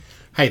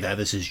Hey there,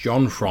 this is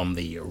John from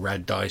the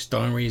Red Dice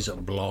Diaries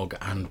blog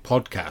and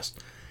podcast.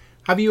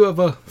 Have you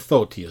ever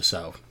thought to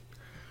yourself,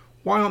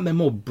 why aren't there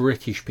more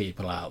British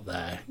people out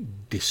there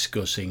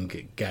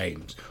discussing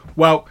games?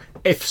 Well,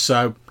 if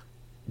so,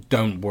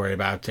 don't worry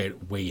about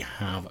it, we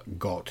have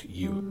got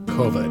you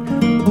covered.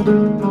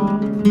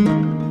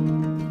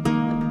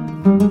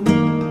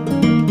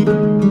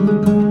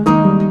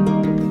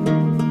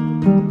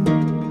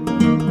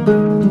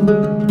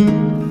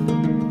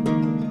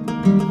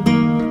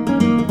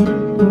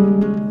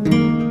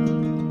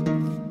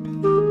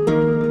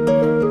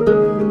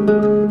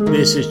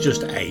 This is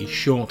just a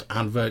short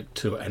advert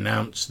to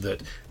announce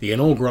that the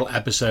inaugural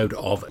episode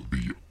of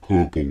the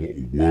Purple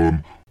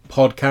Worm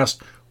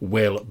podcast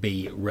will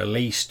be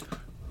released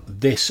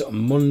this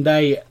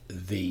Monday,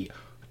 the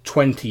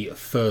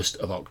 21st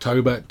of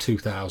October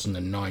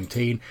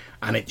 2019,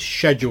 and it's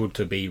scheduled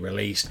to be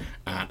released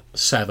at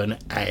 7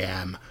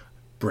 a.m.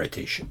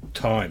 British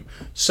time.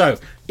 So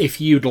if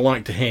you'd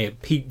like to hear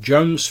Pete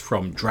Jones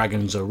from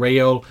Dragons Are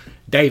Real,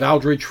 Dave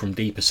Aldridge from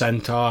Deeper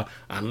Centaur,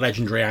 and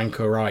legendary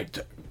anchorite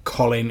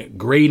Colin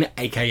Green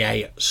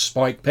aka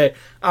Spike Pit,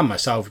 and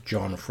myself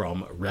John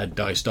from Red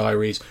Dice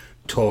Diaries,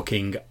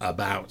 talking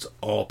about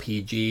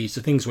RPGs,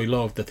 the things we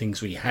love, the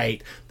things we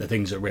hate, the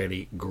things that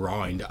really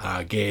grind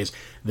our gears,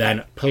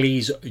 then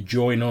please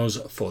join us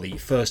for the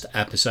first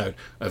episode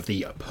of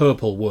the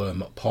Purple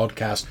Worm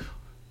podcast,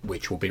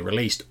 which will be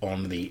released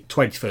on the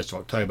 21st of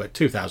October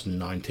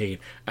 2019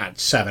 at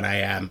 7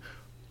 a.m.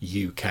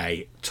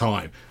 UK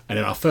time. And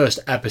in our first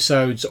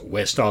episodes,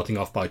 we're starting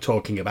off by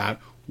talking about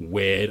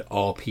weird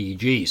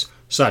RPGs.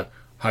 So,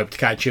 hope to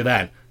catch you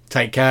then.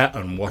 Take care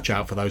and watch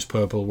out for those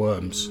purple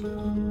worms.